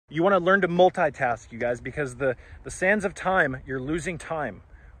You want to learn to multitask, you guys, because the sands of time, you're losing time.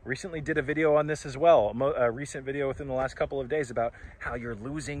 Recently did a video on this as well, a recent video within the last couple of days about how you're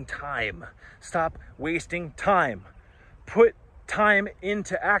losing time. Stop wasting time. Put time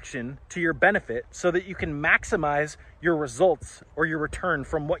into action to your benefit so that you can maximize your results or your return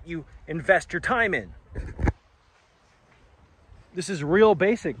from what you invest your time in. This is real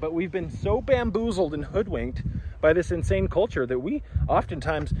basic, but we've been so bamboozled and hoodwinked by this insane culture that we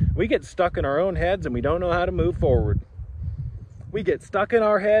get stuck in our own heads and we don't know how to move forward. We get stuck in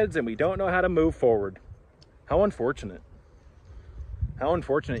our heads and we don't know how to move forward. How unfortunate. How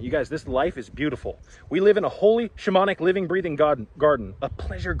unfortunate. You guys, this life is beautiful. We live in a holy, shamanic, living, breathing garden, a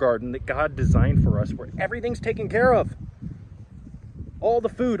pleasure garden that God designed for us, where everything's taken care of. All the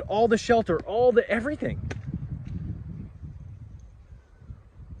food, all the shelter, all the everything.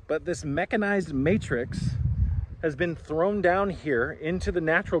 But this mechanized matrix has been thrown down here into the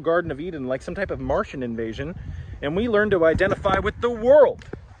natural Garden of Eden like some type of Martian invasion, and we learn to identify with the world.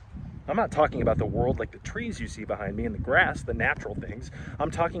 I'm not talking about the world like the trees you see behind me and the grass, the natural things. I'm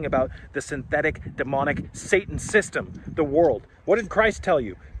talking about the synthetic, demonic, Satan system, the world. What did Christ tell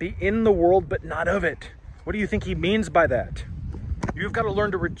you? Be in the world, but not of it. What do you think he means by that? You've got to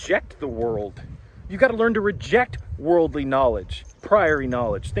learn to reject the world. You've got to learn to reject worldly knowledge, priory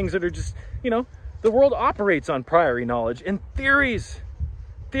knowledge, things that are just, the world operates on priory knowledge and theories.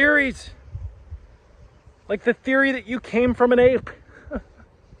 Theories. Like the theory that you came from an ape.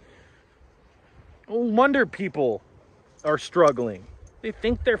 No wonder people are struggling. They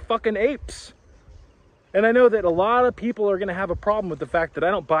think they're fucking apes. And I know that a lot of people are going to have a problem with the fact that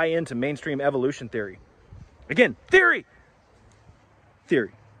I don't buy into mainstream evolution theory. Again, theory.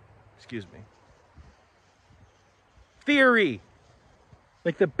 Theory. Excuse me. Theory.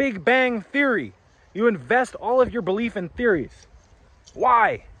 Like the Big Bang Theory. You invest all of your belief in theories.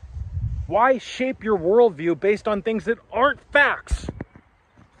 Why? Why shape your worldview based on things that aren't facts?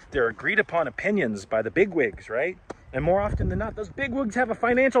 They're agreed upon opinions by the bigwigs, right? And more often than not, those bigwigs have a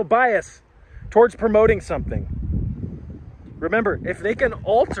financial bias towards promoting something. Remember, if they can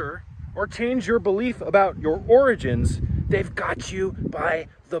alter or change your belief about your origins, they've got you by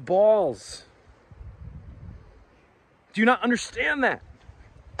the balls. Do you not understand that?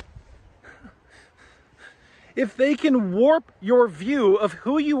 If they can warp your view of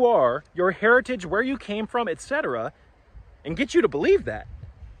who you are, your heritage, where you came from, etc., and get you to believe that,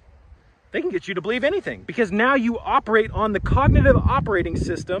 they can get you to believe anything, because now you operate on the cognitive operating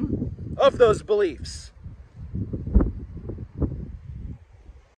system of those beliefs.